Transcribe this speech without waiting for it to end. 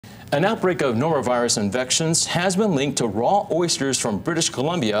An outbreak of norovirus infections has been linked to raw oysters from British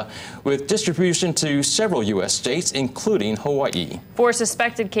Columbia, with distribution to several U.S. states, including Hawaii. 4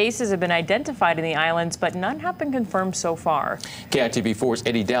 suspected cases have been identified in the islands, but none have been confirmed so far. KITV4's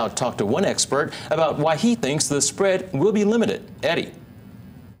Eddie Dowd talked to one expert about why he thinks the spread will be limited. Eddie.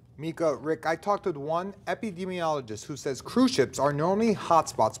 Mika, Rick, I talked with one epidemiologist who says cruise ships are normally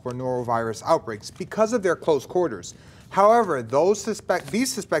hotspots for norovirus outbreaks because of their close quarters. However,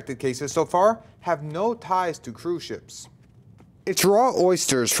 these suspected cases so far have no ties to cruise ships. It's raw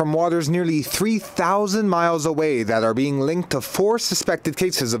oysters from waters nearly 3,000 miles away that are being linked to 4 suspected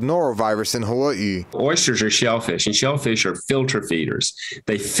cases of norovirus in Hawaii. Oysters are shellfish, and shellfish are filter feeders.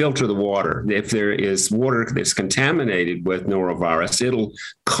 They filter the water. If there is water that's contaminated with norovirus, it'll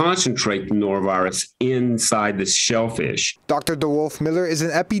concentrate the norovirus inside the shellfish. Dr. DeWolf Miller is an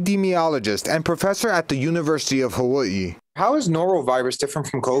epidemiologist and professor at the University of Hawaii. How is norovirus different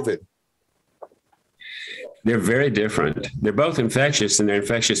from COVID? They're very different. They're both infectious, and they're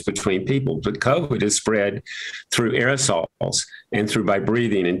infectious between people. But COVID is spread through aerosols and by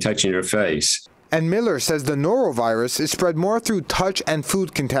breathing and touching your face. And Miller says the norovirus is spread more through touch and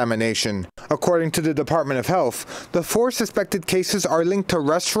food contamination. According to the Department of Health, the 4 suspected cases are linked to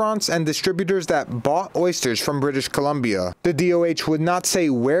restaurants and distributors that bought oysters from British Columbia. The DOH would not say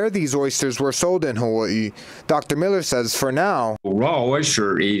where these oysters were sold in Hawaii. Dr. Miller says for now, raw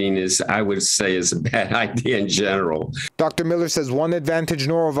oyster eating I would say, is a bad idea in general. Dr. Miller says one advantage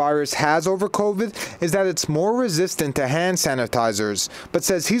norovirus has over COVID is that it's more resistant to hand sanitizers, but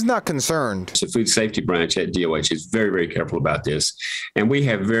says he's not concerned. The food safety branch at DOH is very, very careful about this. And we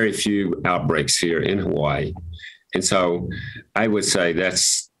have very few outbreaks here in Hawaii. And so I would say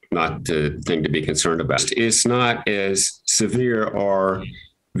that's not the thing to be concerned about. It's not as severe or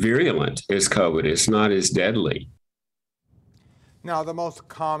virulent as COVID. It's not as deadly. Now, the most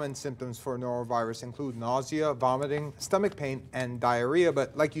common symptoms for norovirus include nausea, vomiting, stomach pain, and diarrhea.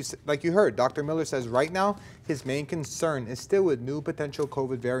 But like you heard, Dr. Miller says right now his main concern is still with new potential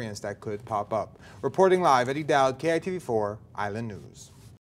COVID variants that could pop up. Reporting live, Eddie Dowd, KITV4 Island News.